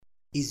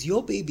Is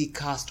your baby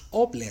cursed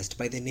or blessed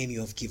by the name you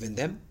have given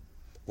them?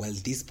 Well,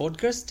 this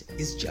podcast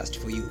is just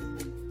for you.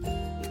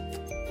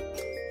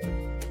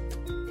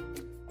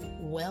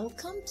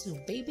 Welcome to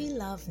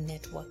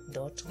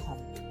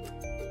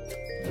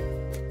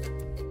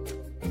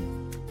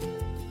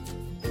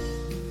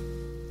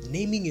BabyloveNetwork.com.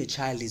 Naming your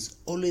child is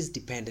always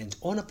dependent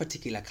on a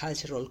particular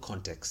cultural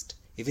context.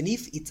 Even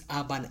if it's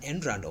urban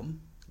and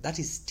random, that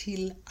is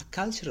still a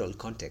cultural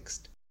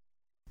context.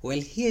 Well,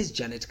 here's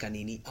Janet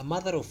Kanini, a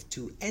mother of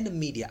two and a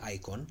media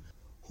icon,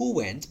 who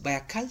went by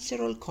a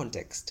cultural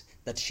context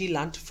that she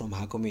learned from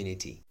her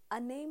community. A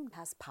name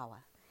has power.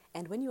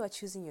 And when you are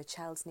choosing your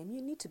child's name,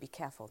 you need to be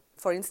careful.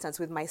 For instance,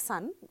 with my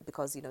son,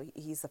 because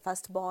he's the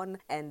firstborn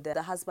and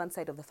the husband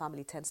side of the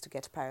family tends to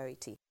get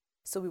priority.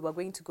 So we were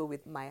going to go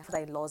with my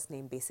father-in-law's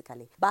name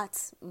basically.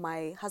 But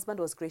my husband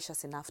was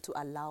gracious enough to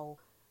allow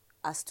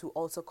us to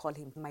also call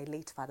him my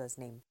late father's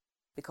name,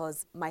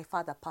 because my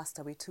father passed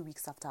away 2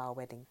 weeks after our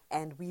wedding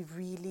and we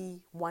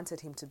really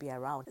wanted him to be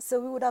around. So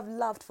we would have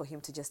loved for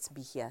him to just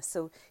be here.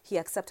 So he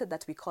accepted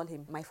that we call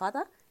him my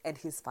father and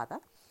his father.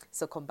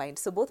 So combined.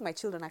 So both my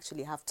children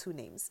actually have two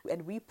names.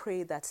 And we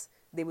pray that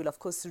they will, of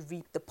course,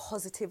 reap the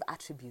positive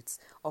attributes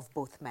of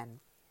both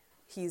men.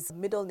 His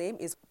middle name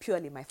is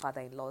purely my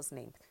father-in-law's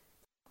name.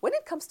 When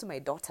it comes to my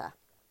daughter,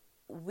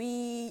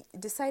 we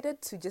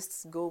decided to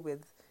just go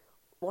with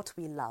what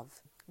we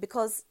love.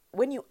 Because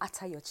when you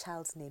utter your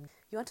child's name,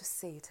 you want to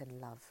say it in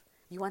love.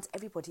 You want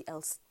everybody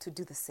else to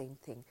do the same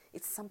thing.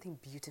 It's something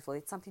beautiful.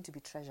 It's something to be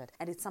treasured.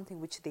 And it's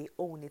something which they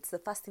own. It's the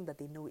first thing that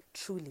they know it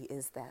truly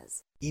is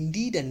theirs.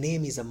 Indeed, a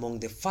name is among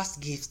the first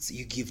gifts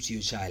you give to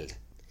your child.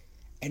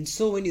 And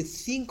so when you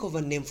think of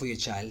a name for your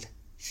child,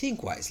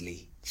 think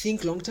wisely.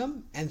 Think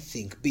long-term and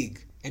think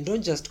big. And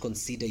don't just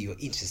consider your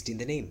interest in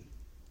the name.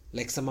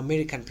 Like some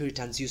American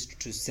Puritans used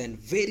to send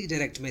very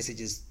direct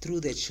messages through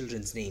their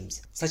children's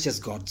names, such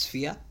as God's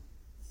fear,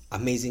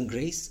 Amazing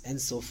Grace,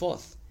 and so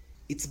forth.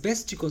 It's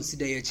best to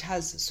consider your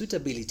child's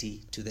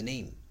suitability to the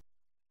name.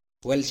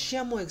 Well,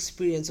 share more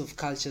experience of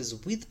cultures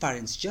with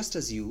parents just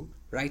as you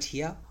right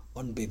here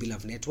on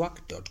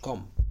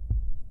BabyloveNetwork.com.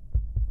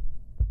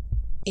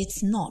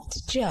 It's not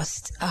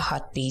just a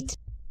heartbeat.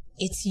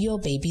 It's your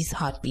baby's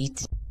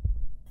heartbeat.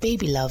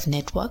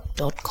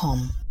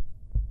 BabyloveNetwork.com.